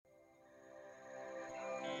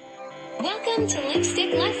Welcome to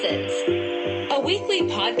Lipstick Lessons, a weekly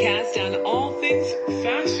podcast on all things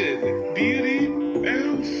fashion, beauty,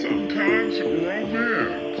 and sometimes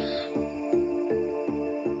romance.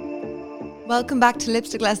 Welcome back to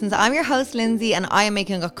Lipstick Lessons. I'm your host, Lindsay, and I am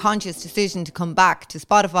making a conscious decision to come back to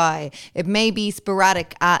Spotify. It may be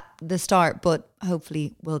sporadic at the start, but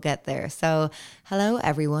hopefully we'll get there. So, hello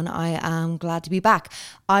everyone. I am glad to be back.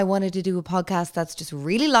 I wanted to do a podcast that's just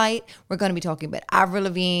really light. We're going to be talking about Avril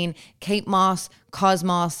Lavigne, Kate Moss,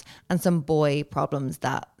 Cosmos, and some boy problems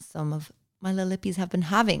that some of my little lippies have been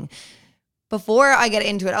having. Before I get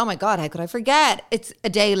into it, oh my God, how could I forget? It's a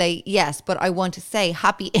day late, yes, but I want to say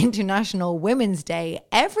Happy International Women's Day.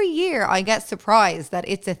 Every year I get surprised that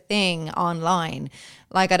it's a thing online.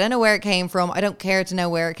 Like, I don't know where it came from. I don't care to know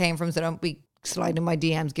where it came from, so don't be sliding in my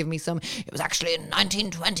DMs, give me some, it was actually in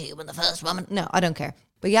 1920 when the first woman, no, I don't care.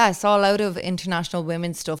 But yeah, I saw a load of international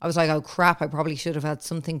women's stuff. I was like, oh crap, I probably should have had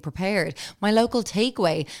something prepared. My local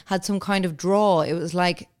takeaway had some kind of draw. It was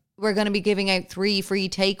like, we're going to be giving out 3 free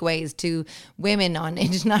takeaways to women on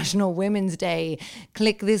International Women's Day.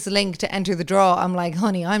 Click this link to enter the draw. I'm like,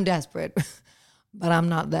 honey, I'm desperate. But I'm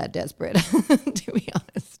not that desperate, to be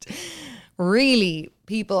honest. Really,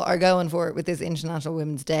 people are going for it with this International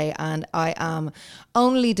Women's Day. And I am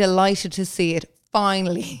only delighted to see it.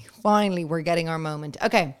 Finally, we're getting our moment.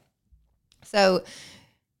 Okay, so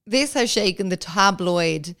this has shaken the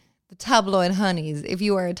tabloid honeys. If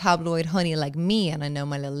you are a tabloid honey like me, and I know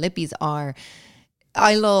my little lippies are,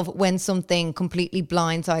 I love when something completely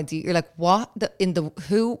blindsides you. You're like, what?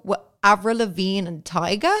 What? Avril Lavigne and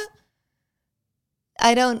Tyga?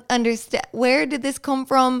 I don't understand. Where did this come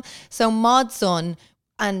from? So Maud's son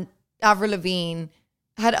and Avril Lavigne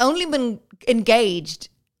had only been engaged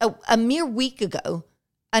a mere week ago,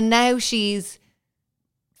 and now she's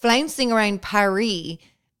flouncing around Paris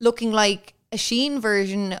looking like a sheen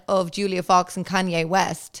version of Julia Fox and Kanye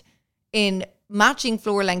West in matching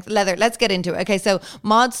floor-length leather. Let's get into it. Okay, so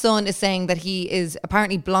Maud's son is saying that he is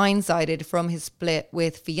apparently blindsided from his split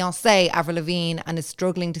with fiancée Avril Lavigne and is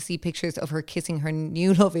struggling to see pictures of her kissing her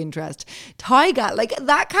new love interest, Tyga. Like,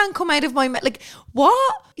 that can't come out of my mouth. Like,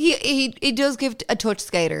 what? He does give a touch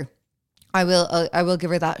skater. I will give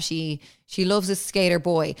her that. She loves a skater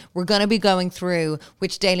boy. We're going to be going through,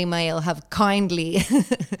 which Daily Mail have kindly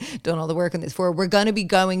done all the work on this for. We're going to be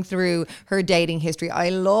going through her dating history.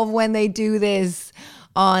 I love when they do this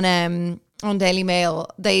on Daily Mail.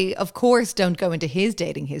 They, of course, don't go into his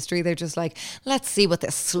dating history. They're just like, let's see what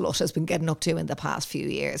this slut has been getting up to in the past few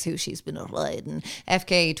years, who she's been riding.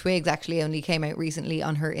 FK Twigs actually only came out recently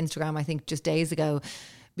on her Instagram, I think just days ago,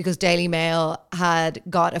 because Daily Mail had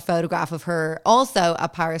got a photograph of her also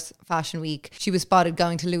at Paris Fashion Week. She was spotted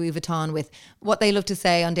going to Louis Vuitton with what they love to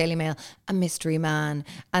say on Daily Mail, a mystery man.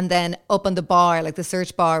 And then up on the bar, like the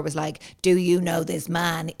search bar was like, do you know this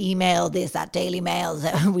man? Email this at Daily Mail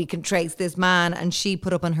so we can trace this man. And she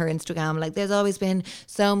put up on her Instagram, like, there's always been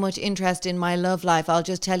so much interest in my love life. I'll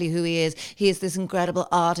just tell you who he is. He is this incredible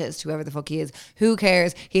artist, whoever the fuck he is. Who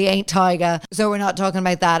cares? He ain't Tyga. So we're not talking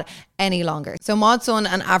about that any longer. So Maud's son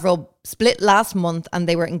and Avril split last month and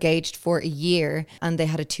they were engaged for a year and they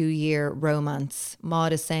had a 2-year romance.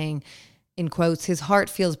 Maud is saying, in quotes, his heart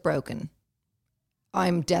feels broken.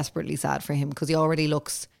 I'm desperately sad for him because he already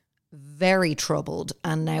looks very troubled,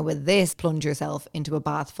 and now with this, plunge yourself into a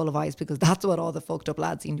bath full of ice because that's what all the fucked up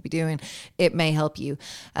lads seem to be doing. It may help you.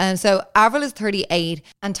 So Avril is 38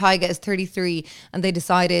 and Tyga is 33, and they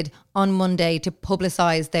decided on Monday to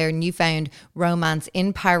publicise their newfound romance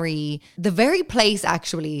in Paris, the very place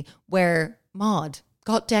actually where Maud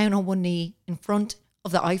got down on one knee in front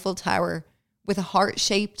of the Eiffel Tower with a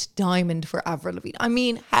heart-shaped diamond for Avril Lavigne. I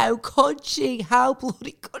mean, how could she? How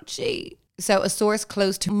bloody could she? So a source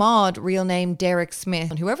close to Maud, real name Derek Smith,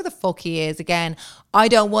 and whoever the fuck he is, again, I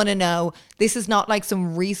don't want to know. This is not like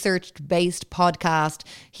some research-based podcast.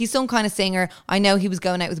 He's some kind of singer. I know he was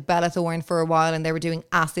going out with Bella Thorne for a while and they were doing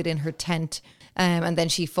acid in her tent. And then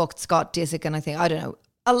she fucked Scott Disick, and I don't know.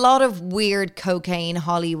 A lot of weird cocaine,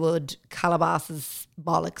 Hollywood, Calabasas,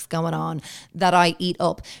 bollocks going on that I eat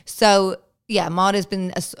up. So yeah, Maud has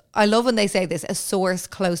been, I love when they say this, a source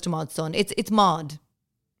close to Maud's son. It's Maud.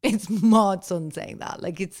 It's Maud's son saying that.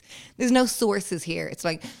 Like, there's no sources here. It's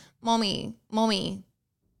like, mommy,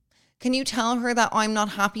 can you tell her that I'm not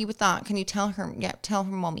happy with that? Can you tell her? Yeah, tell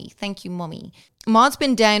her, mommy. Thank you, mommy. Maud's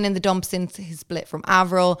been down in the dumps since his split from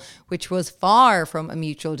Avril, which was far from a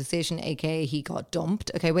mutual decision, aka he got dumped.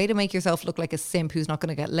 Okay, way to make yourself look like a simp who's not going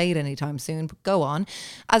to get laid anytime soon, but go on.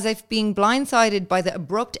 As if being blindsided by the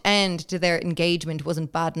abrupt end to their engagement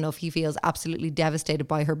wasn't bad enough, he feels absolutely devastated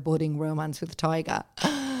by her budding romance with Tyga.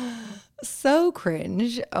 So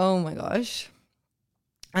cringe. Oh my gosh.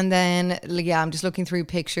 And then, yeah, I'm just looking through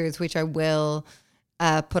pictures, which I will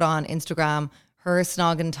put on Instagram. Her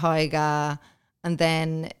snogging Tyga. And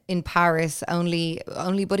then in Paris, only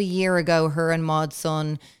but a year ago, her and Maud's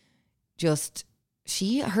son just,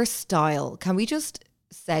 her style. Can we just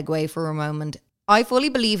segue for a moment? I fully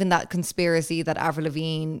believe in that conspiracy that Avril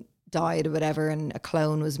Lavigne died or whatever and a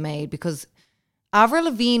clone was made, because Avril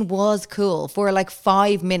Lavigne was cool for like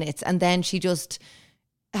 5 minutes and then she just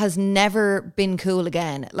has never been cool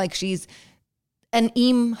again. Like she's an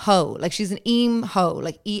emo hoe. Like she's an emo hoe.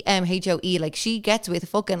 Like EMHOE. Like she gets with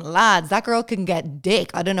fucking lads. That girl can get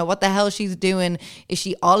dick. I don't know what the hell she's doing. Is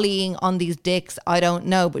she ollieing on these dicks? I don't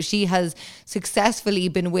know. But she has successfully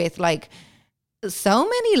been with like so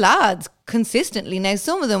many lads consistently. Now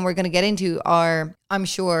some of them we're going to get into are, I'm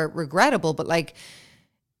sure, regrettable. But like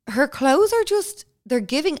her clothes are just, they're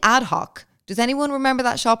giving ad hoc. Does anyone remember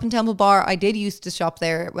that shop in Temple Bar? I did used to shop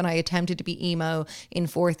there when I attempted to be emo in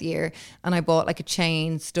 4th year, and I bought like a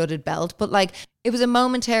chain studded belt. But like it was a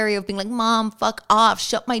momentary of being like, Mom, fuck off,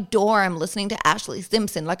 shut my door, I'm listening to Ashley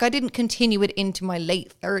Simpson. Like I didn't continue it into my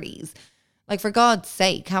late 30s. Like for God's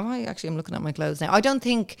sake, I'm looking at my clothes now. I don't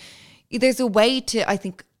think there's a way to, I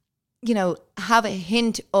think, you know, have a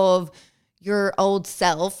hint of your old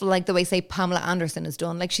self, like the way, say, Pamela Anderson has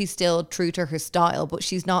done. Like she's still true to her style, but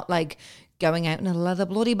she's not like going out in a leather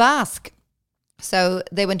bloody basque. So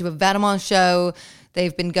they went to a Venomon show.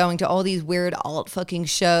 They've been going to all these weird alt fucking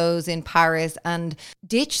shows in Paris, and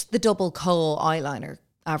ditch the double kohl eyeliner,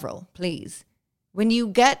 Avril, please. When you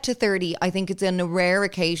get to 30, I think it's a rare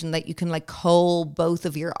occasion that you can like kohl both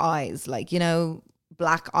of your eyes. Like, you know,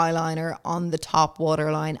 black eyeliner on the top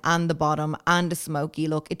waterline and the bottom and a smoky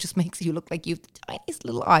look. It just makes you look like you have the tiniest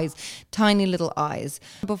little eyes, tiny little eyes.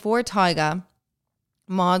 Before Tyga,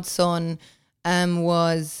 Maud's son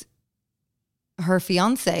was her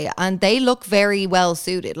fiance, and they look very well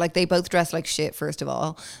suited. Like they both dress like shit, first of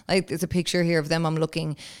all. Like there's a picture here of them I'm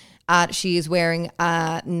looking at. She is wearing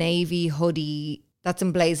a navy hoodie that's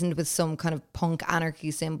emblazoned with some kind of punk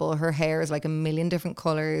anarchy symbol. Her hair is like a million different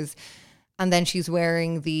colors. And then she's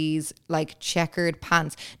wearing these like checkered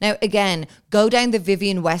pants. Now, again, go down the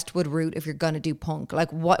Vivienne Westwood route if you're going to do punk. Like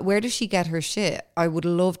where does she get her shit? I would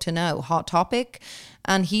love to know. Hot Topic.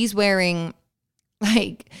 And he's wearing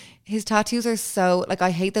like, his tattoos are so, like, I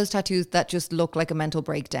hate those tattoos that just look like a mental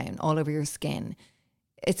breakdown all over your skin.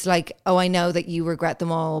 It's like, oh, I know that you regret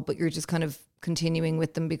them all, but you're just kind of continuing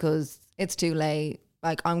with them because it's too late.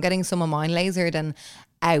 Like I'm getting some of mine lasered and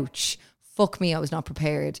ouch, fuck me, I was not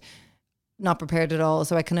prepared. Not prepared at all.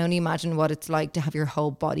 So I can only imagine what it's like to have your whole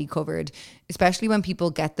body covered, especially when people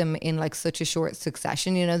get them in like such a short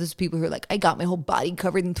succession. You know, there's people who are like, I got my whole body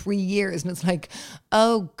covered in 3 years. And it's like,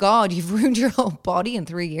 oh God, you've ruined your whole body in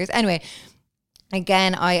 3 years. Anyway,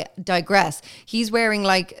 again, I digress. He's wearing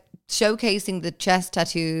like showcasing the chest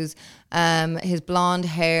tattoos, his blonde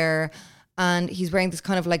hair, and he's wearing this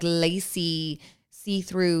kind of like lacy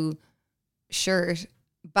see-through shirt,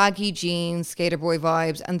 baggy jeans, skater boy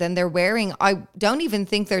vibes, and then they're wearing, I don't even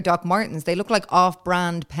think they're Doc Martens. They look like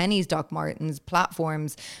off-brand Penny's Doc Martens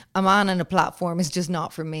platforms. A man on a platform is just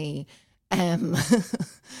not for me.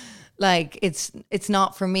 Like it's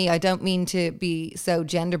not for me. I don't mean to be so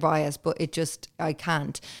gender biased, but it just, I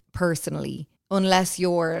can't personally, unless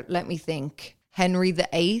you're, let me think, Henry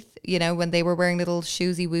VIII, you know, when they were wearing little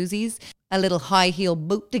shoesy woozies, a little high heel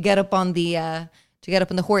boot to get up on the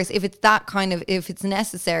horse, if it's that kind of, if it's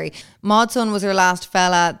necessary. Maud's son was her last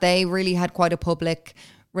fella. They really had quite a public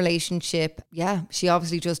relationship. Yeah, she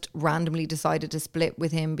obviously just randomly decided to split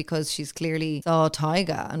with him because she's clearly saw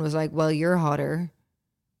Tyga and was like, well, you're hotter.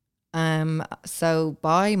 So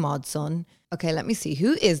bye, Maud's son. Okay, let me see.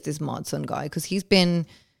 Who is this Maud's son guy? Because he's been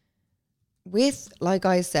with, like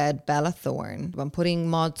I said, Bella Thorne. I'm putting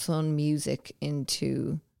Maud's son music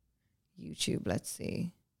into YouTube. Let's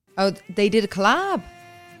see. Oh, they did a collab.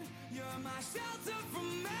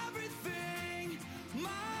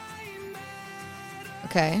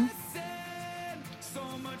 Okay.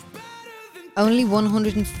 Only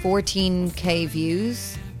 114k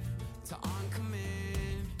views.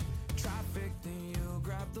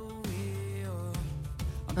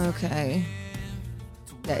 Okay.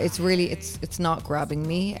 Yeah, it's not grabbing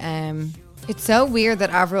me. It's so weird that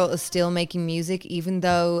Avril is still making music, even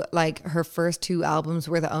though like her first 2 albums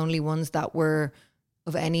were the only ones that were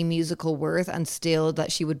of any musical worth, and still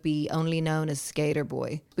that she would be only known as Skater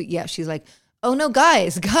Boy. But yeah, she's like, oh no,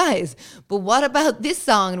 guys, but what about this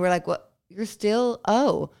song? And we're like, what? You're still,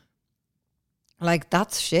 oh. Like,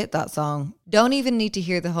 that's shit, that song. Don't even need to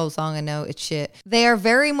hear the whole song. I know it's shit. They are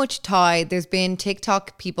very much tied. There's been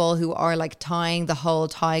TikTok people who are like tying the whole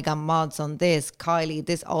Tyga mods on this, Kylie,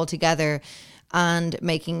 this all together and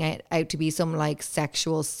making it out to be some like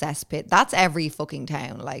sexual cesspit. That's every fucking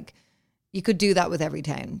town. Like, you could do that with every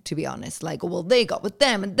town, to be honest. Like, well, they got with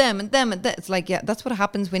them and them and them and that. It's like, yeah, that's what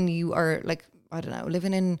happens when you are like, I don't know,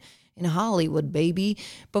 living in Hollywood, baby.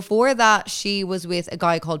 Before that, she was with a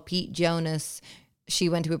guy called Pete Jonas. She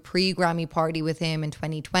went to a pre-Grammy party with him in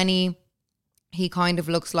 2020. He kind of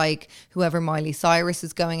looks like whoever Miley Cyrus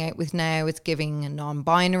is going out with now. It's giving a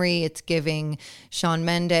non-binary. It's giving Shawn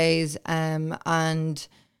Mendes. And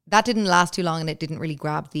that didn't last too long and it didn't really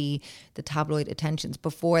grab the tabloid attentions.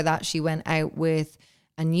 Before that, she went out with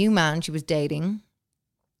a new man she was dating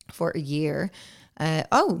for a year.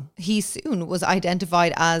 He soon was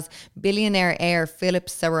identified as billionaire heir Philip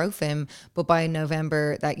Serofim, but by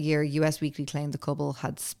November that year, US Weekly claimed the couple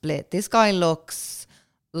had split. This guy looks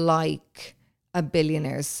like a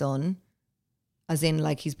billionaire's son, as in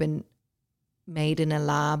like he's been made in a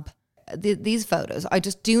lab. These photos, I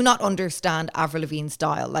just do not understand Avril Lavigne's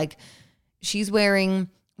style. Like, she's wearing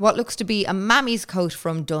what looks to be a mammy's coat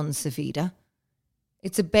from Dun Savida.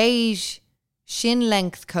 It's a beige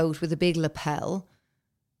shin-length coat with a big lapel,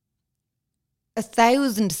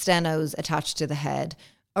 1,000 stenos attached to the head,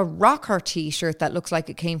 a rocker t-shirt that looks like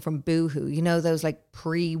it came from Boohoo. You know, those like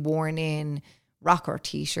pre-worn in rocker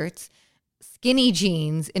t-shirts, skinny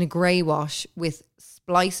jeans in a grey wash with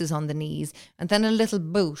splices on the knees, and then a little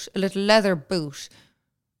leather boot.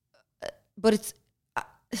 But it's,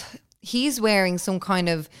 he's wearing some kind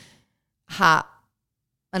of hat,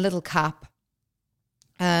 a little cap,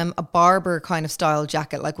 a barber kind of style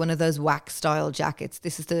jacket, like one of those wax style jackets.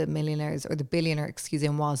 This is the millionaire's or the billionaire,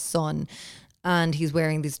 son. And he's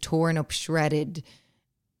wearing these torn up, shredded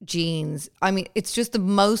jeans. I mean, it's just the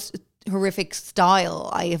most horrific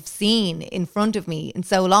style I have seen in front of me in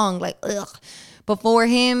so long. Like, ugh. Before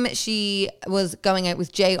him, she was going out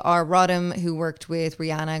with J.R. Rodham, who worked with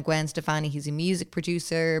Rihanna, Gwen Stefani. He's a music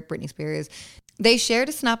producer, Britney Spears. They shared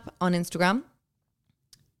a snap on Instagram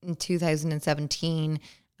in 2017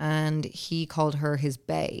 and he called her his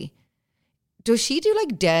bae. Does she do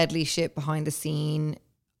like deadly shit behind the scene?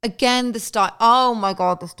 Again, the style. Oh my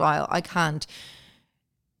God, the style. I can't.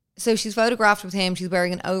 So she's photographed with him. She's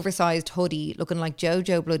wearing an oversized hoodie looking like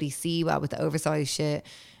Jojo bloody Siwa with the oversized shit.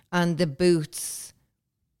 And the boots,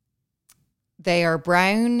 they are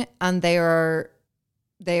brown and they are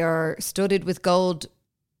studded with gold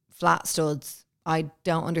flat studs. I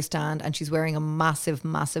don't understand. And she's wearing a massive,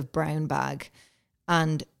 massive brown bag.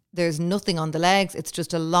 And there's nothing on the legs. It's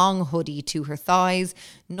just a long hoodie to her thighs.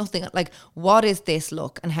 Nothing. Like, what is this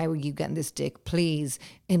look? And how are you getting this dick? Please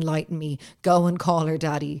enlighten me. Go and call her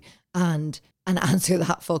daddy and answer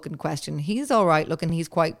that fucking question. He's all right looking. He's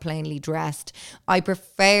quite plainly dressed. I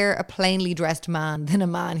prefer a plainly dressed man than a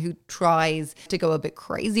man who tries to go a bit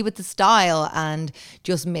crazy with the style and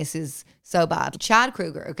just misses so bad. Chad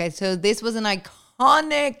Kroeger. Okay, so this was an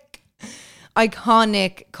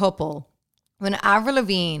iconic couple. When Avril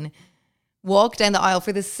Lavigne walked down the aisle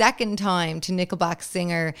for the second time to Nickelback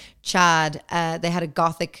singer Chad, they had a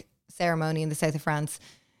gothic ceremony in the south of France.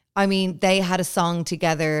 I mean, they had a song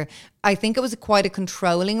together. I think it was quite a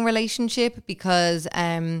controlling relationship because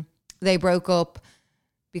they broke up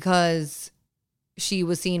because she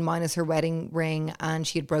was seen minus her wedding ring and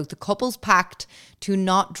she had broke the couple's pact to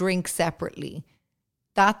not drink separately.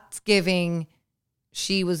 That's giving...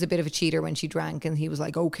 She was a bit of a cheater when she drank and he was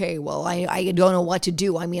like, okay, well, I don't know what to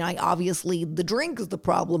do. I mean, obviously the drink is the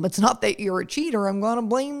problem. It's not that you're a cheater. I'm going to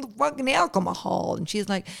blame the fucking alcohol. And she's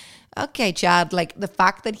like, okay, Chad, like the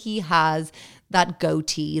fact that he has that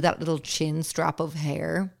goatee, that little chin strap of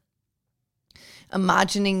hair,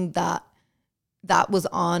 imagining that was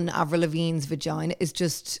on Avril Lavigne's vagina is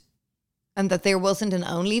just... And that there wasn't an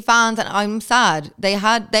OnlyFans. And I'm sad.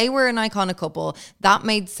 They were an iconic couple. That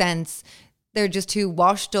made sense. They're just two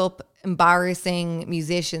washed up, embarrassing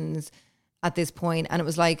musicians at this point. And it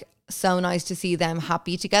was like so nice to see them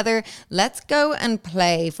happy together. Let's go and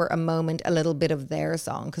play for a moment a little bit of their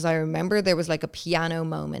song. Because I remember there was like a piano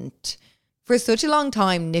moment. For such a long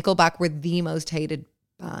time, Nickelback were the most hated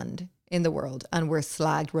band in the world and were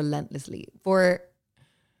slagged relentlessly. I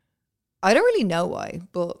don't really know why,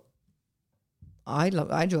 but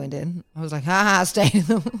I joined in. I was like, haha, stay in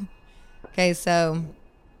them. Okay, so...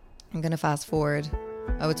 I'm going to fast forward.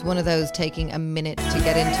 Oh, it's one of those taking a minute to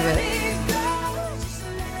get into it.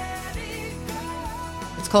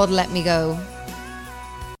 It's called Let Me Go.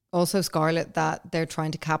 Also, Scarlett, that they're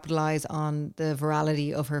trying to capitalize on the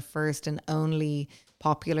virality of her first and only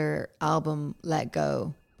popular album Let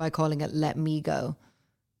Go by calling it Let Me Go.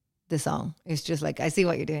 The song. It's just like, I see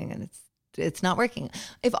what you're doing and it's not working.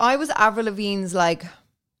 If I was Avril Lavigne's like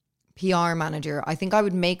PR manager, I think I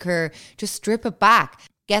would make her just strip it back.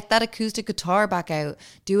 Get that acoustic guitar back out,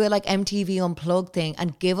 do it like MTV Unplugged thing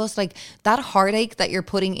and give us like that heartache that you're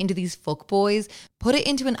putting into these fuckboys. Put it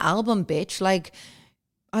into an album, bitch. Like,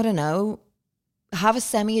 I don't know, have a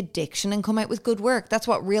semi-addiction and come out with good work. That's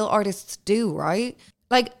what real artists do, right?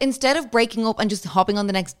 Like, instead of breaking up and just hopping on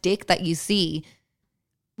the next dick that you see,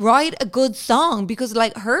 write a good song, because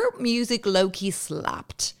like her music low-key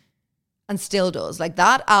slapped and still does. Like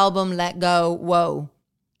that album, Let Go, whoa.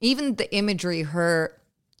 Even the imagery, her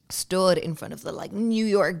stood in front of the like New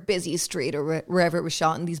York busy street or wherever it was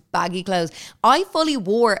shot in these baggy clothes. I fully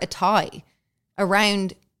wore a tie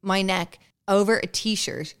around my neck over a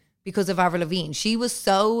t-shirt because of Avril Lavigne. She was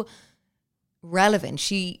so relevant.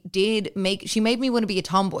 She made me want to be a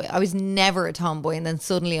tomboy. I was never a tomboy, and then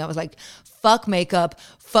suddenly I was like, fuck makeup,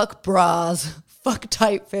 fuck bras, fuck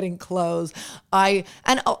tight fitting clothes.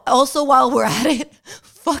 And also while we're at it,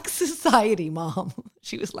 fuck society, mom.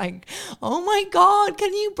 She was like, oh my God,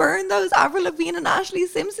 can you burn those Avril Lavigne and Ashley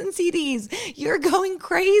Simpson CDs? You're going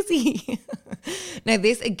crazy. Now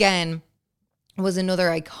this again was another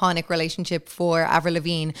iconic relationship for Avril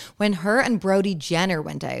Lavigne when her and Brody Jenner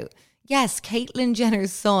went out. Yes, Caitlyn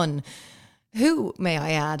Jenner's son, who, may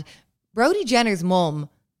I add, Brody Jenner's mum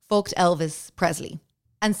fucked Elvis Presley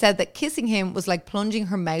and said that kissing him was like plunging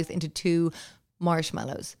her mouth into 2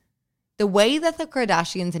 marshmallows. The way that the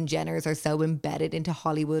Kardashians and Jenners are so embedded into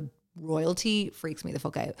Hollywood royalty freaks me the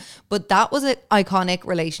fuck out. But that was an iconic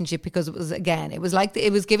relationship because it was, again, it was like,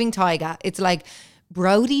 it was giving Tyga. It's like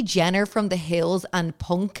Brody Jenner from the hills and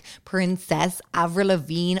punk princess Avril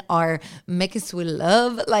Lavigne are make us with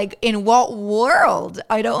love. Like, in what world?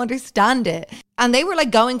 I don't understand it. And they were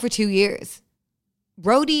like going for 2 years.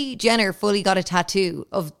 Brody Jenner fully got a tattoo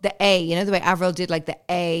of the A, you know, the way Avril did like the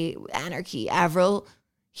A, anarchy, Avril.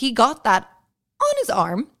 He got that on his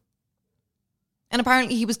arm. And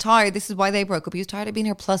apparently he was tired. This is why they broke up. He was tired of being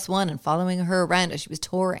her +1 and following her around as she was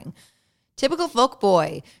touring. Typical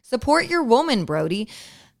fuckboy. Support your woman, Brody.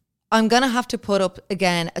 I'm going to have to put up,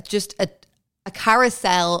 again, just a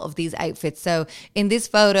carousel of these outfits. So in this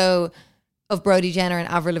photo of Brody Jenner and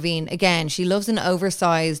Avril Lavigne, again, she loves an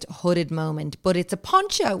oversized hooded moment, but it's a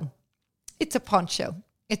poncho. It's a poncho.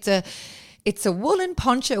 It's a woolen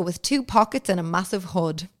poncho with 2 pockets and a massive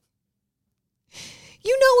hood.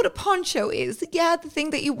 You know what a poncho is. Yeah, the thing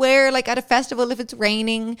that you wear like at a festival if it's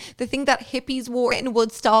raining. The thing that hippies wore in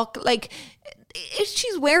Woodstock. Like,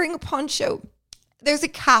 she's wearing a poncho. There's a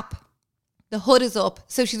cap. The hood is up.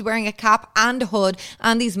 So she's wearing a cap and a hood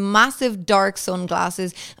and these massive dark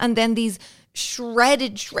sunglasses. And then these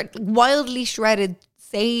wildly shredded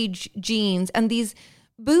sage jeans and these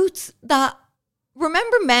boots that...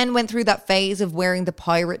 Remember men went through that phase of wearing the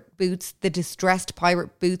pirate boots, the distressed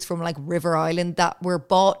pirate boots from like River Island that were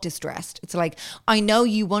bought distressed. It's like, I know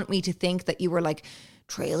you want me to think that you were like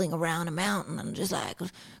trailing around a mountain and just like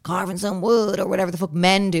carving some wood or whatever the fuck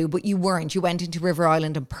men do, but you weren't. You went into River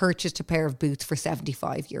Island and purchased a pair of boots for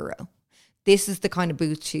 €75. This is the kind of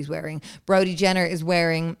boots she's wearing. Brody Jenner is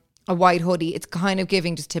wearing a white hoodie. It's kind of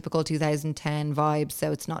giving just typical 2010 vibes,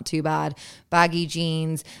 so it's not too bad. Baggy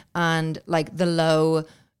jeans and like the low,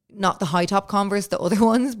 not the high top Converse, the other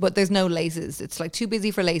ones, but there's no laces. It's like too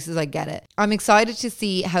busy for laces. I get it. I'm excited to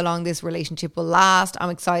see how long this relationship will last.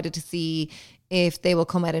 I'm excited to see if they will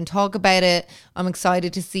come out and talk about it. I'm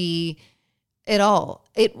excited to see it all.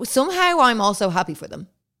 Somehow I'm also happy for them.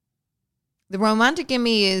 The romantic in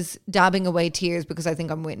me is dabbing away tears because I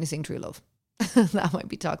think I'm witnessing true love. That might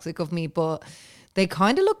be toxic of me, but they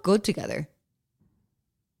kind of look good together.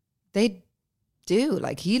 They do.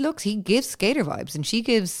 Like, he gives skater vibes and she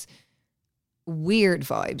gives weird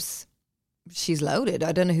vibes. She's loaded.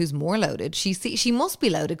 I don't know who's more loaded. She must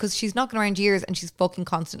be loaded because she's knocking around years and she's fucking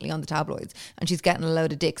constantly on the tabloids and she's getting a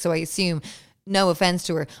load of dick. So I assume, no offense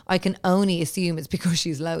to her, I can only assume it's because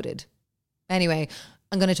she's loaded. Anyway,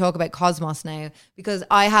 I'm going to talk about Cosmos now because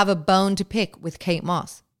I have a bone to pick with Kate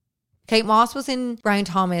Moss. Kate Moss was in Brown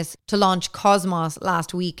Thomas to launch Cosmos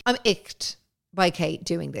last week. I'm icked by Kate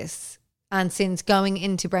doing this. And since going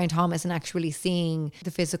into Brown Thomas and actually seeing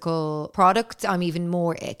the physical product, I'm even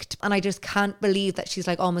more icked. And I just can't believe that she's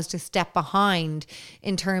like almost a step behind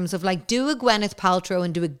in terms of like, do a Gwyneth Paltrow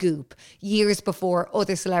and do a Goop years before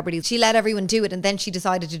other celebrities. She let everyone do it and then she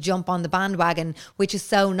decided to jump on the bandwagon, which is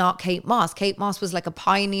so not Kate Moss. Kate Moss was like a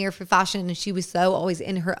pioneer for fashion and she was so always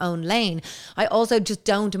in her own lane. I also just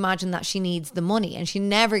don't imagine that she needs the money, and she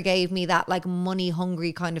never gave me that like money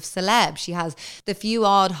hungry kind of celeb. She has the few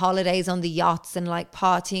odd holidays on the yachts and like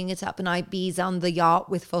partying it up in Ibiza on the yacht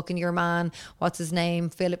with fucking your man, what's his name,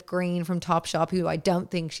 Philip Green from Topshop, who I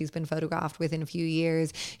don't think she's been photographed with in a few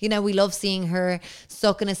years. You know, we love seeing her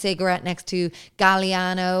sucking a cigarette next to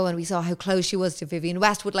Galliano, and we saw how close she was to Vivienne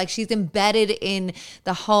Westwood. Like, she's embedded in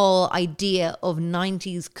the whole idea of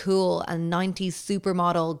 90s cool and 90s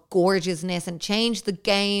supermodel gorgeousness and changed the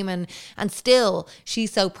game, and still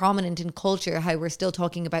she's so prominent in culture, how we're still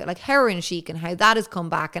talking about like heroin chic and how that has come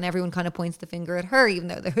back, and everyone kind of points the finger at her, even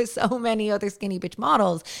though there are so many other skinny bitch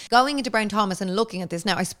models. Going into Brown Thomas and looking at this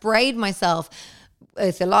now, I sprayed myself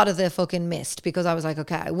with a lot of the fucking mist because I was like,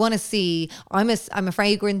 okay, I want to see, I'm a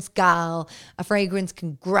fragrance gal. A fragrance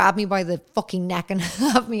can grab me by the fucking neck and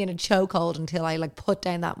have me in a chokehold until I like put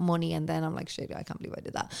down that money, and then I'm like, shit, I can't believe I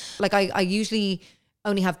did that. Like, I usually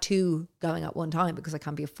only have two going at one time because I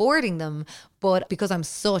can't be affording them. But because I'm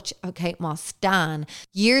such a Kate Moss stan,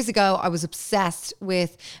 years ago I was obsessed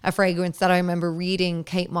with a fragrance that I remember reading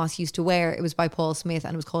Kate Moss used to wear. It was by Paul Smith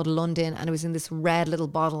and it was called London, and it was in this red little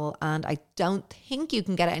bottle, and I don't think you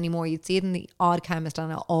can get it anymore. You'd see it in the odd chemist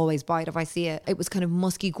and I'll always buy it if I see it. It was kind of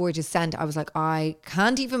musky, gorgeous scent. I was like, I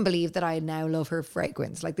can't even believe that I now love her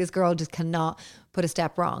fragrance. Like, this girl just cannot put a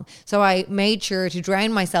step wrong. So I made sure to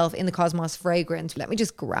drown myself in the Cosmos fragrance. Let me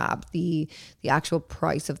just grab the actual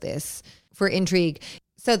price of this for intrigue.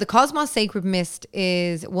 So the Cosmos Sacred Mist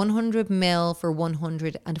is 100 ml for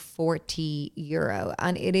 €140.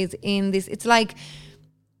 And it is in this, it's like,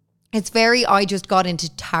 it's very, I just got into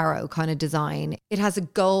tarot kind of design. It has a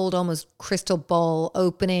gold, almost crystal ball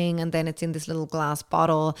opening, and then it's in this little glass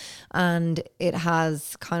bottle, and it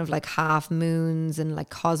has kind of like half moons and like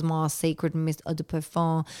Cosmos Sacred Mist Eau de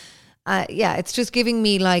Parfum. Yeah, it's just giving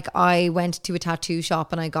me like I went to a tattoo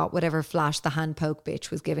shop and I got whatever flash the hand poke bitch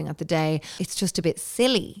was giving at the day. It's just a bit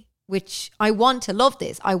silly, which I want to love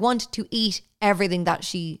this. I want to eat everything that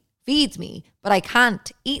she feeds me, but I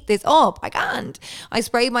can't eat this up. I can't. I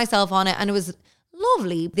sprayed myself on it and it was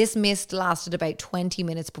lovely. This mist lasted about 20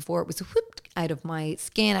 minutes before it was whooped out of my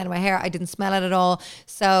skin, out of my hair. I didn't smell it at all.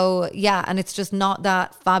 So yeah, and it's just not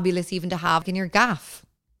that fabulous even to have in your gaff.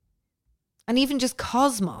 And even just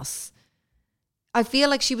Cosmos, I feel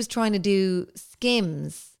like she was trying to do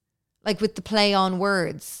Skims, like with the play on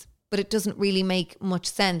words, but it doesn't really make much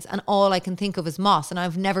sense. And all I can think of is moss. And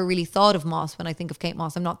I've never really thought of moss when I think of Kate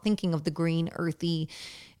Moss. I'm not thinking of the green, earthy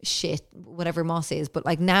shit, whatever moss is. But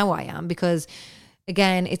like now I am, because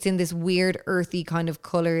again, it's in this weird, earthy kind of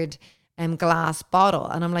coloured glass bottle.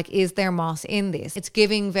 And I'm like, is there moss in this? It's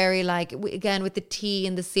giving very like, again, with the tea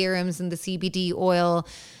and the serums and the CBD oil.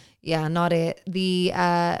 Yeah, not it. The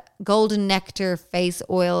Golden Nectar face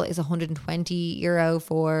oil is €120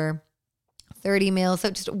 for 30 ml.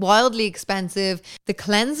 So just wildly expensive. The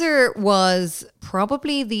cleanser was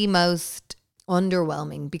probably the most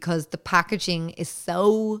underwhelming because the packaging is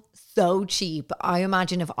so cheap. I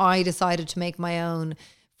imagine if I decided to make my own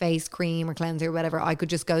face cream or cleanser or whatever, I could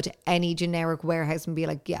just go to any generic warehouse and be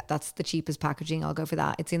like, yeah, that's the cheapest packaging, I'll go for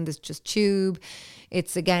that. It's in this just tube.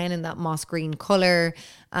 It's again in that moss green colour,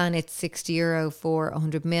 and it's €60 for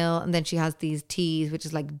 100 ml. And then she has these teas, which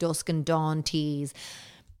is like dusk and dawn teas.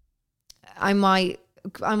 I might,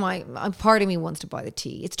 part of me wants to buy the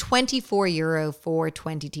tea. It's €24 for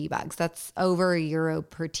 20 tea bags. That's over €1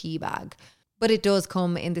 per tea bag. But it does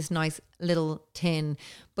come in this nice little tin.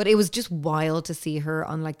 But it was just wild to see her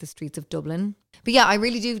on like the streets of Dublin. But yeah, I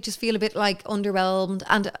really do just feel a bit like underwhelmed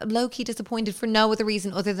and low-key disappointed for no other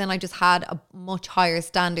reason other than I just had a much higher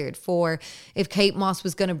standard for if Kate Moss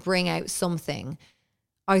was going to bring out something.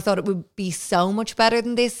 I thought it would be so much better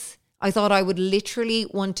than this. I thought I would literally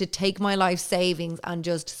want to take my life savings and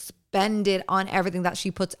just spend it on everything that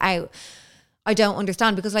she puts out. I don't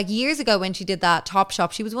understand, because like years ago when she did that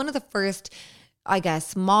Topshop, she was one of the first, I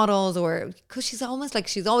guess, models, or because she's almost like,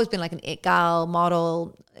 she's always been like an it gal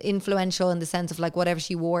model, influential in the sense of like whatever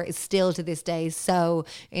she wore is still to this day so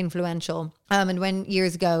influential. And when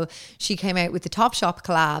years ago she came out with the Topshop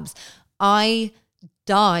collabs, I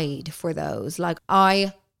died for those. Like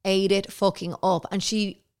I ate it fucking up, and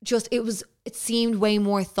she just, it seemed way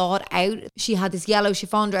more thought out. She had this yellow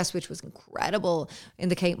chiffon dress, which was incredible in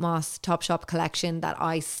the Kate Moss Topshop collection that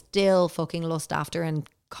I still fucking lust after and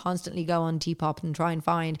constantly go on Depop and try and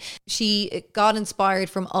find. She got inspired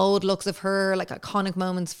from old looks of her, like iconic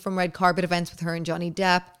moments from red carpet events with her and Johnny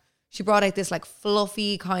Depp. She brought out this like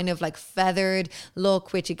fluffy kind of like feathered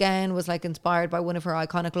look, which again was like inspired by one of her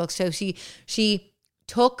iconic looks. So she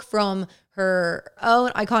took from her own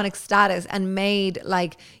iconic status and made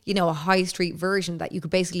like, you know, a high street version that you could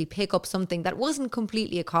basically pick up something that wasn't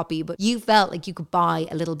completely a copy, but you felt like you could buy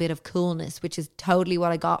a little bit of coolness, which is totally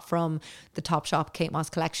what I got from the Topshop Kate Moss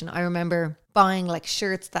collection. I remember buying like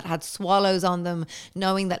shirts that had swallows on them,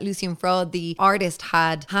 knowing that Lucien Freud, the artist,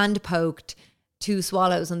 had hand poked 2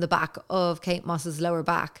 swallows on the back of Kate Moss's lower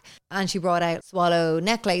back. And she brought out swallow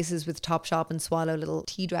necklaces with Topshop and swallow little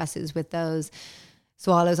tea dresses with those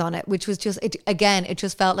swallows on it, which was just, it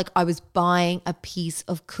just felt like I was buying a piece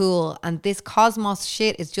of cool. And this Cosmos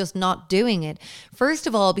shit is just not doing it. First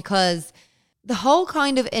of all, because the whole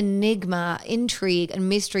kind of enigma, intrigue and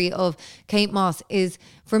mystery of Kate Moss is,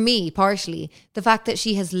 for me, partially, the fact that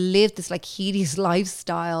she has lived this like hideous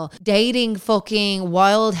lifestyle, dating fucking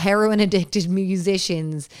wild heroin addicted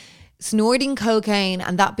musicians, snorting cocaine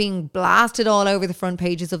and that being blasted all over the front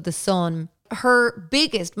pages of The Sun. Her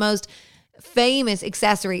biggest, most famous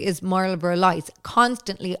accessory is Marlboro Lights.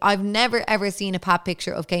 Constantly, I've never ever seen a pat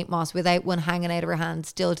picture of Kate Moss without one hanging out of her hand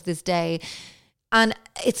still to this day. And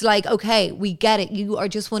it's like, okay, we get it. You are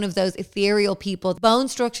just one of those ethereal people. Bone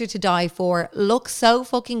structure to die for. Look so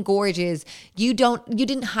fucking gorgeous. You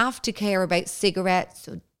didn't have to care about cigarettes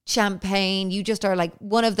or champagne. You just are like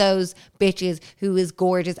one of those bitches who is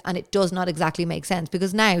gorgeous, and it does not exactly make sense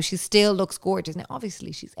because now she still looks gorgeous. Now,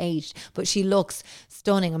 obviously she's aged, but she looks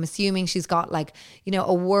stunning. I'm assuming she's got like, you know,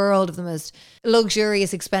 a world of the most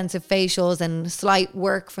luxurious, expensive facials and slight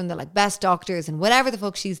work from the like best doctors and whatever the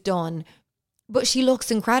fuck she's done. But she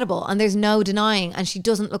looks incredible and there's no denying, and she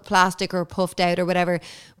doesn't look plastic or puffed out or whatever.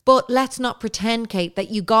 But let's not pretend, Kate, that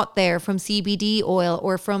you got there from CBD oil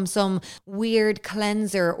or from some weird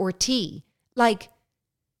cleanser or tea. Like,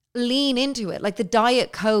 lean into it. Like the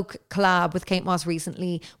Diet Coke collab with Kate Moss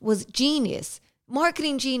recently was genius.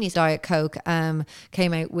 Marketing genius. Diet Coke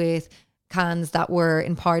came out with cans that were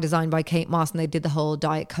in part designed by Kate Moss, and they did the whole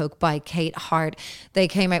Diet Coke by Kate Hart. They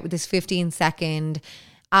came out with this 15-second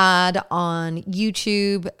ad on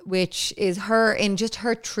YouTube, which is her in just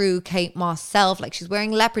her true Kate Moss self. Like she's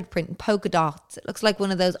wearing leopard print and polka dots. It looks like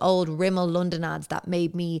one of those old Rimmel London ads that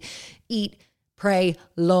made me eat, pray,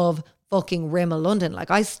 love fucking Rimmel London. Like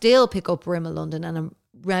I still pick up Rimmel London and I'm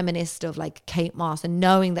reminisced of like Kate Moss, and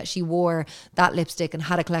knowing that she wore that lipstick and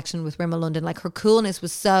had a collection with Rimmel London, like her coolness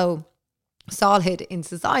was so solid in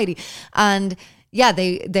society. And yeah,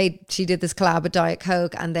 she did this collab with Diet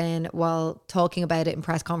Coke, and then while talking about it in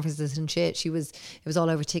press conferences and shit, it was all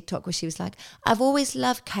over TikTok where she was like, I've always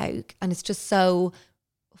loved Coke, and it's just so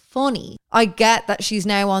funny. I get that she's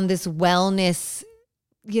now on this wellness,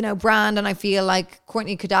 you know, brand, and I feel like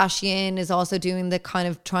Kourtney Kardashian is also doing the kind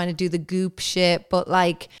of trying to do the goop shit, but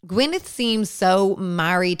like Gwyneth seems so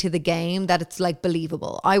married to the game that it's like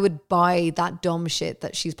believable. I would buy that dumb shit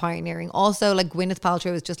that she's pioneering. Also, like Gwyneth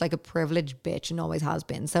Paltrow is just like a privileged bitch and always has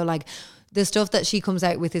been. So like the stuff that she comes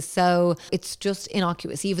out with is so, it's just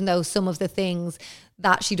innocuous, even though some of the things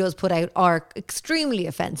that she does put out are extremely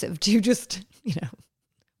offensive to just, you know,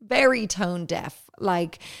 very tone deaf.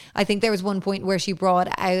 Like, I think there was one point where she brought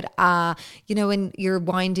out, you know, when you're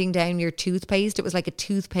winding down your toothpaste, it was like a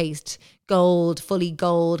toothpaste gold, fully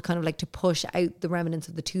gold, kind of like to push out the remnants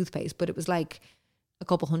of the toothpaste. But it was like a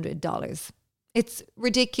couple $100. It's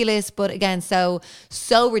ridiculous. But again, so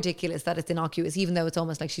ridiculous that it's innocuous, even though it's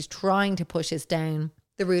almost like she's trying to push us down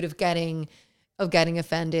the route of getting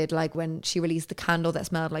offended, like when she released the candle that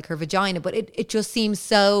smelled like her vagina. But it just seems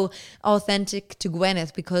so authentic to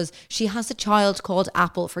Gwyneth because she has a child called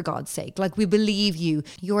Apple, for God's sake. Like, we believe you.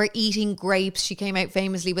 You're eating grapes. She came out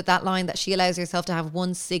famously with that line that she allows herself to have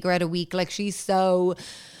 1 cigarette a week. Like, she's so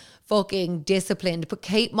fucking disciplined. But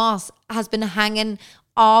Kate Moss has been hanging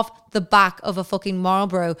off the back of a fucking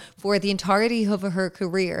Marlboro for the entirety of her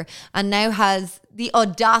career, and now has the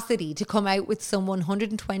audacity to come out with some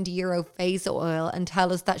 €120 face oil and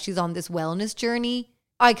tell us that she's on this wellness journey.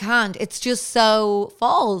 I can't. It's just so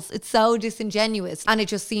false. It's so disingenuous, and it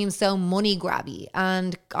just seems so money grabby.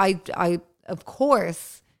 And I of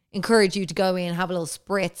course encourage you to go in and have a little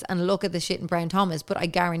spritz and look at the shit in Brown Thomas, but I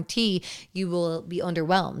guarantee you will be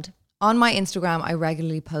underwhelmed. On my Instagram, I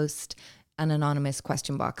regularly post an anonymous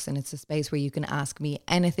question box, and it's a space where you can ask me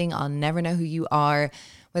anything. I'll never know who you are,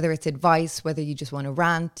 whether it's advice, whether you just want to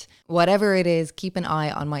rant, whatever it is. Keep an eye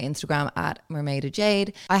on my Instagram at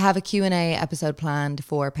mermaidajade. I have a Q&A episode planned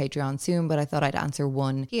for Patreon soon, but I thought I'd answer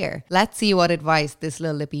one here. Let's see what advice this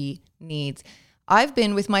little lippy needs. I've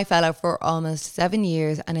been with my fellow for almost 7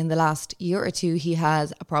 years, and in the last year or two, he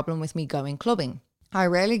has a problem with me going clubbing. I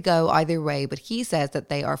rarely go either way, but he says that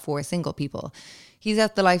they are for single people. He's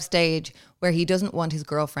at the life stage where he doesn't want his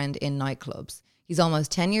girlfriend in nightclubs. He's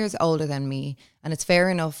almost 10 years older than me, and it's fair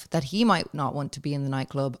enough that he might not want to be in the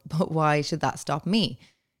nightclub, but why should that stop me?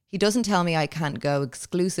 He doesn't tell me I can't go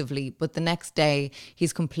exclusively, but the next day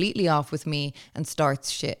he's completely off with me and starts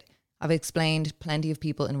shit. I've explained plenty of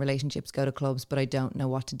people in relationships go to clubs, but I don't know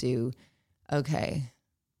what to do. Okay.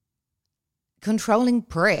 Controlling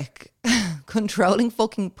prick. Controlling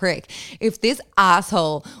fucking prick. If this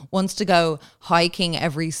asshole wants to go hiking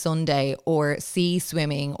every Sunday or sea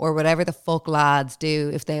swimming or whatever the fuck lads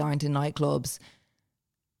do if they aren't in nightclubs,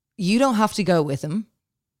 you don't have to go with him.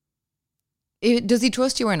 Does he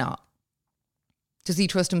trust you or not? Does he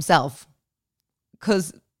trust himself?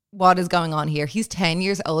 Because what is going on here? He's 10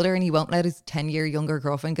 years older and he won't let his 10-year younger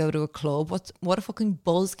girlfriend go to a club. What a fucking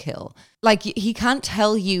buzzkill. Like, he can't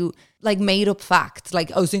tell you like made up facts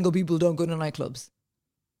like, oh, single people don't go to nightclubs.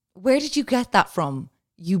 Where did you get that from,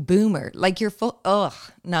 you boomer? Like, you're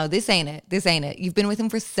no, this ain't it. You've been with him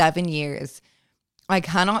for 7 years. I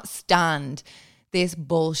cannot stand this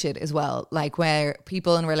bullshit as well, like where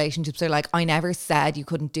people in relationships are like, I never said you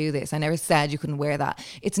couldn't do this. I never said you couldn't wear that.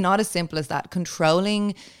 It's not as simple as that.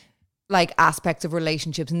 Controlling like aspects of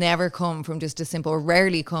relationships never come from just a simple, or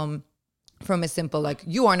rarely come from a simple like,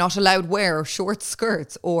 you are not allowed wear short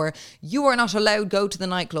skirts or you are not allowed go to the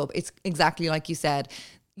nightclub. It's exactly like you said.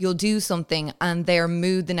 You'll do something and their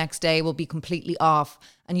mood the next day will be completely off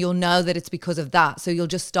and you'll know that it's because of that. So you'll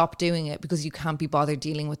just stop doing it because you can't be bothered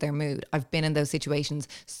dealing with their mood. I've been in those situations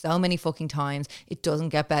so many fucking times. It doesn't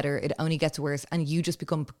get better. It only gets worse. And you just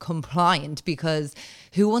become compliant because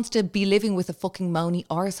who wants to be living with a fucking moany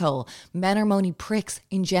arsehole? Men are moany pricks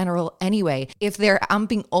in general anyway. If they're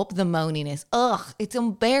amping up the moaniness, it's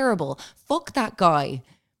unbearable. Fuck that guy.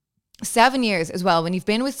 7 years as well. When you've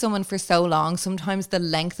been with someone for so long, sometimes the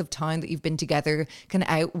length of time that you've been together can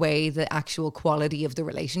outweigh the actual quality of the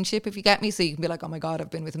relationship, if you get me. So you can be like, oh my God, I've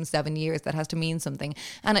been with him 7 years. That has to mean something.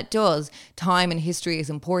 And it does. Time and history is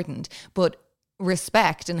important. But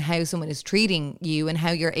respect and how someone is treating you and how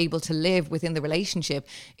you're able to live within the relationship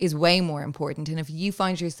is way more important. And if you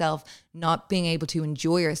find yourself not being able to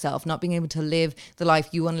enjoy yourself, not being able to live the life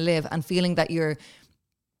you want to live and feeling that you're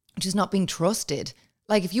just not being trusted,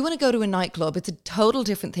 like if you want to go to a nightclub, it's a total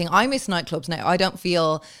different thing. I miss nightclubs now. I don't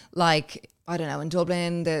feel like, I don't know, in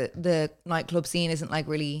Dublin, the nightclub scene isn't like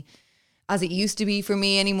really as it used to be for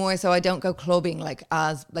me anymore. So I don't go clubbing like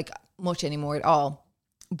as like much anymore at all.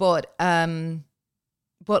 But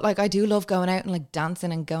like I do love going out and like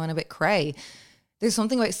dancing and going a bit cray. There's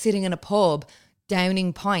something about sitting in a pub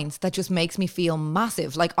downing pints that just makes me feel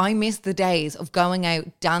massive. Like I miss the days of going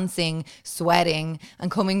out, dancing, sweating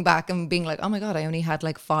and coming back and being like, oh my God, I only had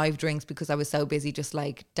like 5 drinks because I was so busy just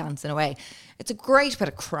like dancing away. It's a great bit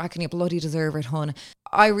of crack and you bloody deserve it, hon.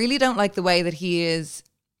 I really don't like the way that he is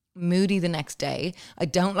moody the next day. I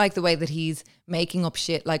don't like the way that he's making up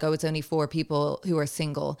shit like, oh, it's only 4 people who are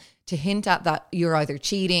single, to hint at that you're either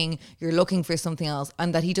cheating, you're looking for something else,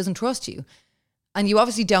 and that he doesn't trust you. And you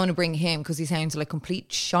obviously don't want to bring him because he sounds like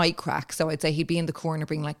complete shite crack. So I'd say he'd be in the corner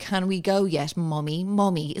being like, can we go yet, mummy?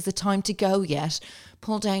 Mummy, is it time to go yet?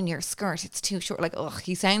 Pull down your skirt, it's too short. Like,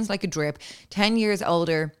 he sounds like a drip. 10 years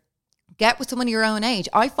older. Get with someone your own age.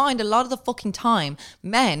 I find a lot of the fucking time,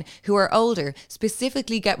 men who are older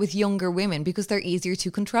specifically get with younger women because they're easier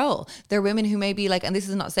to control. They're women who may be like, and this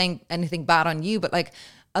is not saying anything bad on you, but like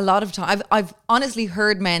a lot of time, I've honestly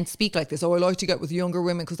heard men speak like this. Oh, I like to get with younger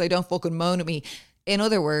women because they don't fucking moan at me. In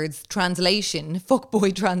other words, translation,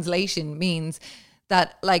 fuckboy translation means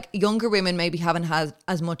that like younger women maybe haven't had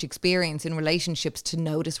as much experience in relationships to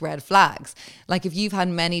notice red flags. Like if you've had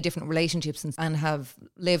many different relationships and have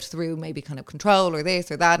lived through maybe kind of control or this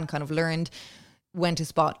or that and kind of learned when to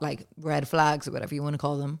spot like red flags or whatever you want to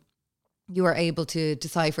call them, you are able to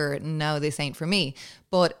decipher, no, this ain't for me.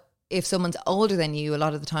 But if someone's older than you, a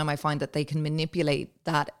lot of the time I find that they can manipulate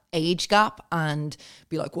that age gap and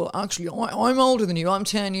be like, well, actually, I'm older than you. I'm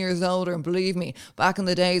 10 years older. And believe me, back in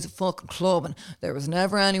the days of fucking clubbing, there was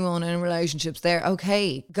never anyone in relationships there.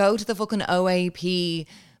 Okay, go to the fucking OAP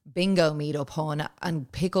bingo meetup, hon, and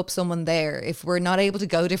pick up someone there. If we're not able to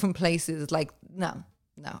go different places, like, no,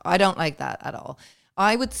 I don't like that at all.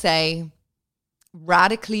 I would say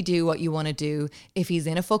radically do what you want to do. If he's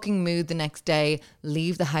in a fucking mood the next day,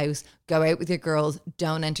 leave the house, go out with your girls,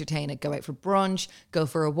 don't entertain it. Go out for brunch, go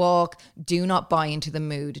for a walk. Do not buy into the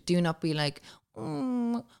mood. Do not be like,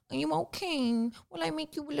 are you okay? Will I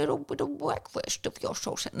make you a little bit of breakfast if you're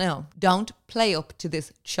so sad? No, don't play up to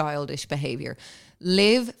this childish behavior.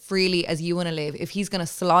 Live freely as you want to live. If he's going to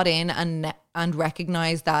slot in and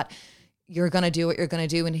recognize that you're going to do what you're going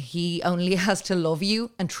to do and he only has to love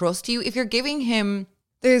you and trust you. If you're giving him,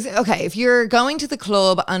 if you're going to the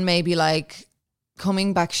club and maybe like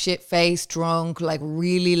coming back shit-faced, drunk, like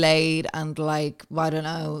really late and like, I don't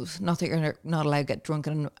know, not that you're not allowed to get drunk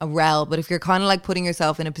in a rel, but if you're kind of like putting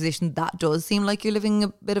yourself in a position that does seem like you're living a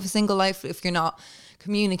bit of a single life, if you're not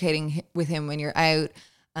communicating with him when you're out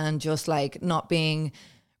and just like not being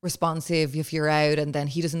responsive if you're out and then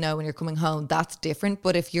he doesn't know when you're coming home, that's different.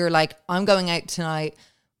 But if you're like, I'm going out tonight,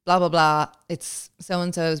 blah, blah, blah, it's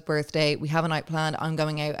so-and-so's birthday, we have a night planned, I'm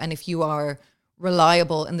going out. And if you are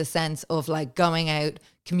reliable in the sense of like going out,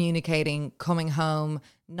 communicating, coming home,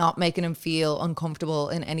 not making him feel uncomfortable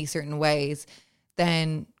in any certain ways,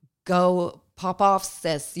 then go pop off,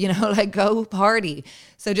 sis, like go party.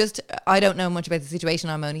 So just, I don't know much about the situation.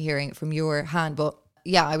 I'm only hearing it from your hand, but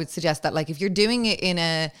yeah, I would suggest that like if you're doing it in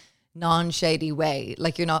a non-shady way,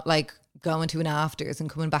 like you're not like going to an afters and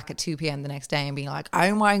coming back at 2 p.m. the next day and being like,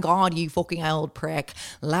 oh my God, you fucking old prick,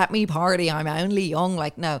 let me party, I'm only young.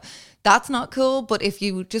 Like, no, that's not cool. But if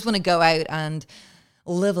you just want to go out and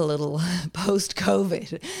live a little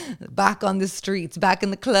post-COVID, back on the streets, back in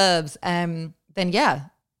the clubs, then yeah,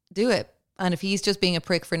 do it. And if he's just being a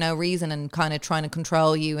prick for no reason and kind of trying to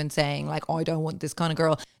control you and saying like, oh, I don't want this kind of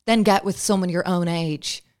girl, then get with someone your own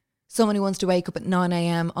age. Someone who wants to wake up at 9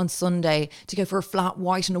 a.m. on Sunday to go for a flat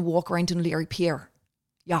white and a walk around in Leary Pier.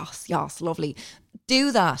 Yes, lovely.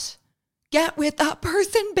 Do that. Get with that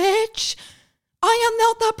person, bitch. I am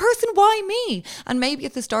not that person. Why me? And maybe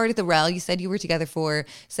at the start of the rel, you said you were together for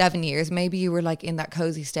 7 years. Maybe you were like in that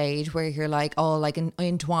cozy stage where you're like all like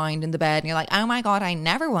entwined in the bed and you're like, oh my God, I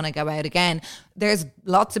never want to go out again. There's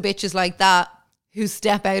lots of bitches like that who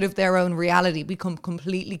step out of their own reality, become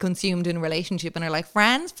completely consumed in a relationship and are like,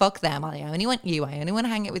 friends, fuck them. I only want you. I only want to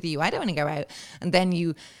hang out with you. I don't want to go out. And then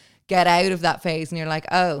you get out of that phase and you're like,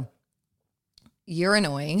 oh, you're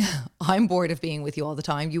annoying. I'm bored of being with you all the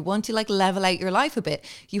time. You want to like level out your life a bit.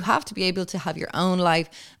 You have to be able to have your own life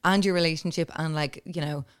and your relationship and like,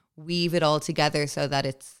 weave it all together so that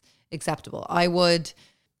it's acceptable. I would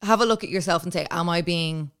have a look at yourself and say, am I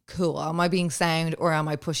being cool? Am I being sound, or am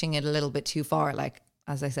I pushing it a little bit too far? Like,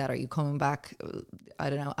 as I said, are you coming back, I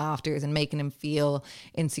don't know, afters and making him feel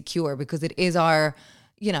insecure? Because it is our,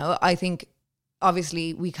 I think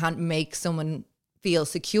obviously we can't make someone feel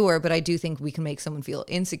secure, but I do think we can make someone feel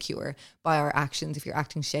insecure by our actions. If you're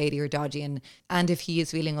acting shady or dodgy and if he is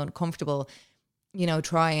feeling uncomfortable,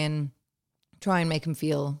 try and make him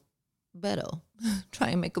feel better. Try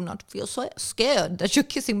and make him not feel so scared that you're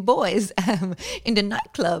kissing boys in the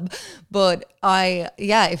nightclub. But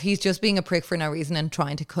if he's just being a prick for no reason and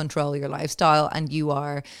trying to control your lifestyle and you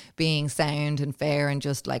are being sound and fair and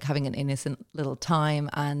just like having an innocent little time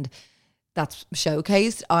and that's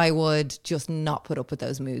showcased, I would just not put up with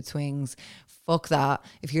those mood swings. Fuck that.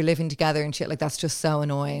 If you're living together and shit, like that's just so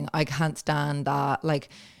annoying. I can't stand that. Like,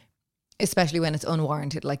 especially when it's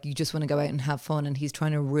unwarranted, like you just want to go out and have fun and he's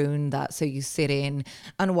trying to ruin that. So you sit in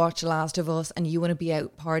and watch Last of Us and you want to be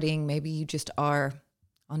out partying. Maybe you just are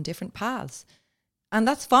on different paths. And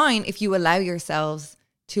that's fine if you allow yourselves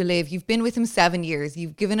to live. You've been with him 7 years.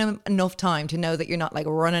 You've given him enough time to know that you're not like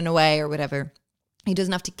running away or whatever. He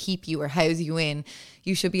doesn't have to keep you or house you in.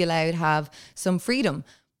 You should be allowed to have some freedom.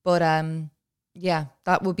 But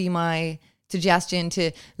that would be my suggestion,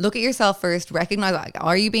 to look at yourself first, recognize like,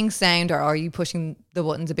 are you being sound or are you pushing the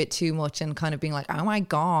buttons a bit too much and kind of being like, oh my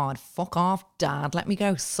God, fuck off, dad, let me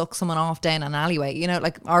go suck someone off down an alleyway,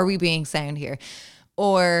 like, are we being sound here,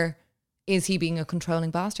 or is he being a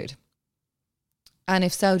controlling bastard? And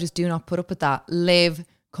if so, just do not put up with that. Live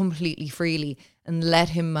completely freely and let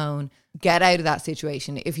him moan. Get out of that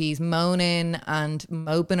situation. If he's moaning and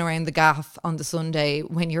moping around the gaff on the Sunday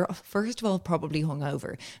when you're, first of all, probably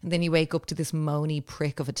hungover, and then you wake up to this moany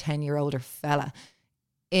prick of a 10-year-older fella,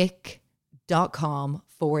 ick.com/get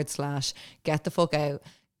the fuck out,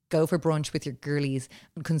 go for brunch with your girlies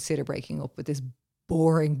and consider breaking up with this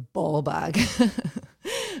boring ball bag.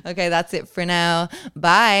 Okay, that's it for now.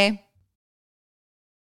 Bye.